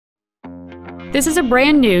This is a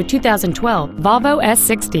brand new 2012 Volvo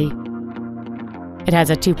S60. It has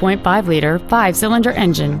a 2.5-liter 5-cylinder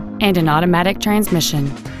engine and an automatic transmission.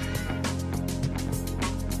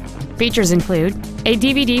 Features include a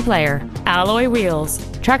DVD player, alloy wheels,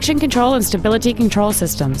 traction control and stability control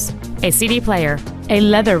systems, a CD player, a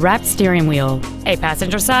leather-wrapped steering wheel, a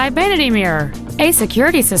passenger side vanity mirror, a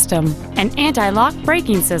security system, an anti-lock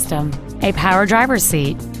braking system, a power driver's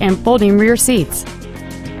seat, and folding rear seats.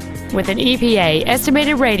 With an EPA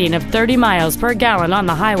estimated rating of 30 miles per gallon on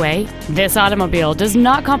the highway, this automobile does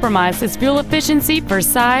not compromise its fuel efficiency for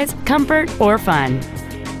size, comfort, or fun.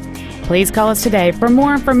 Please call us today for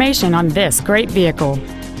more information on this great vehicle.